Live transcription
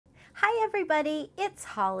Hi everybody, it's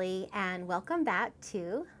Holly and welcome back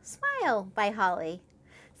to Smile by Holly.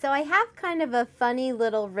 So I have kind of a funny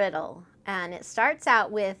little riddle and it starts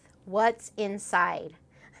out with what's inside.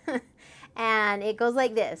 And it goes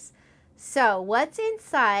like this. So what's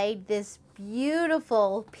inside this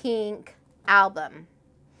beautiful pink album?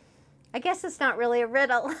 I guess it's not really a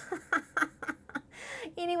riddle.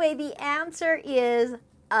 Anyway, the answer is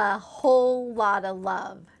a whole lot of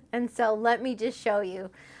love. And so let me just show you.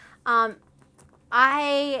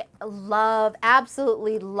 I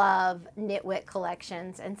absolutely love Nitwit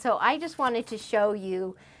Collections, and so I just wanted to show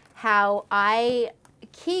you how I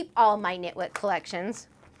keep all my Nitwit collections.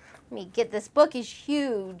 Let me get this book is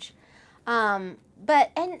huge. And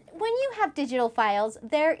when you have digital files,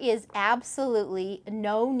 there is absolutely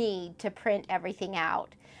no need to print everything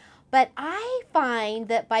out. But I find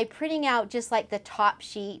that by printing out just like the top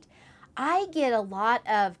sheet, I get a lot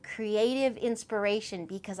of creative inspiration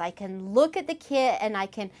because I can look at the kit and I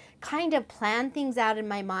can kind of plan things out in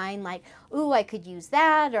my mind like, ooh, I could use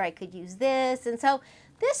that or I could use this. And so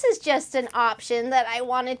this is just an option that I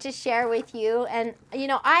wanted to share with you. And, you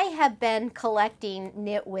know, I have been collecting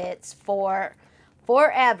Nitwits for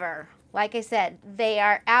forever. Like I said, they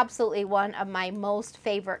are absolutely one of my most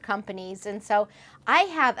favorite companies. And so I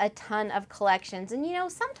have a ton of collections. And, you know,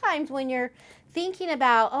 sometimes when you're thinking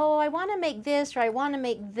about, oh, I want to make this or I want to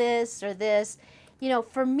make this or this, you know,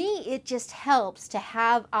 for me, it just helps to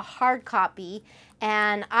have a hard copy.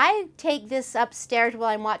 And I take this upstairs while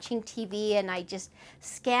I'm watching TV and I just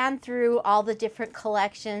scan through all the different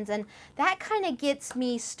collections. And that kind of gets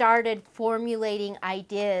me started formulating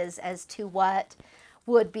ideas as to what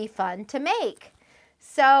would be fun to make.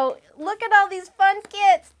 So look at all these fun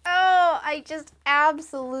kits. Oh, I just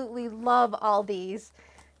absolutely love all these.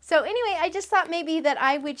 So anyway, I just thought maybe that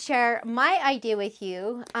I would share my idea with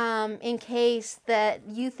you in case that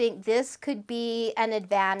you think this could be an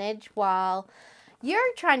advantage while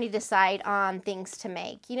you're trying to decide on things to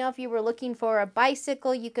make. You know, if you were looking for a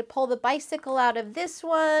bicycle, you could pull the bicycle out of this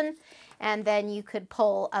one, and then you could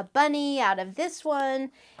pull a bunny out of this one,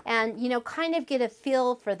 and, you know, kind of get a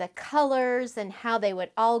feel for the colors and how they would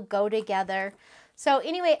all go together. So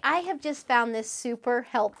anyway, I have just found this super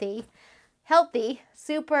healthy,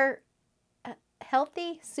 super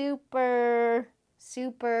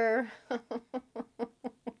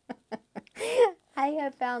I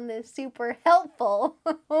have found this super helpful.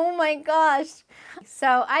 Oh my gosh.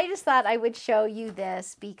 So I just thought I would show you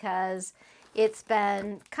this because it's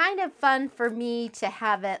been kind of fun for me to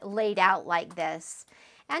have it laid out like this.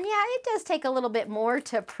 And yeah, it does take a little bit more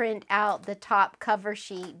to print out the top cover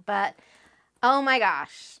sheet, but oh my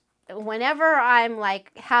gosh. Whenever I'm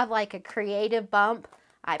have like a creative bump,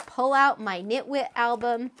 I pull out my Nitwit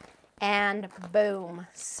album and boom,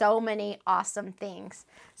 so many awesome things.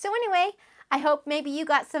 So anyway, I hope maybe you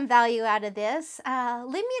got some value out of this.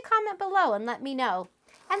 Leave me a comment below and let me know.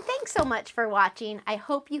 And thanks so much for watching. I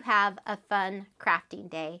hope you have a fun crafting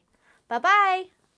day. Bye-bye.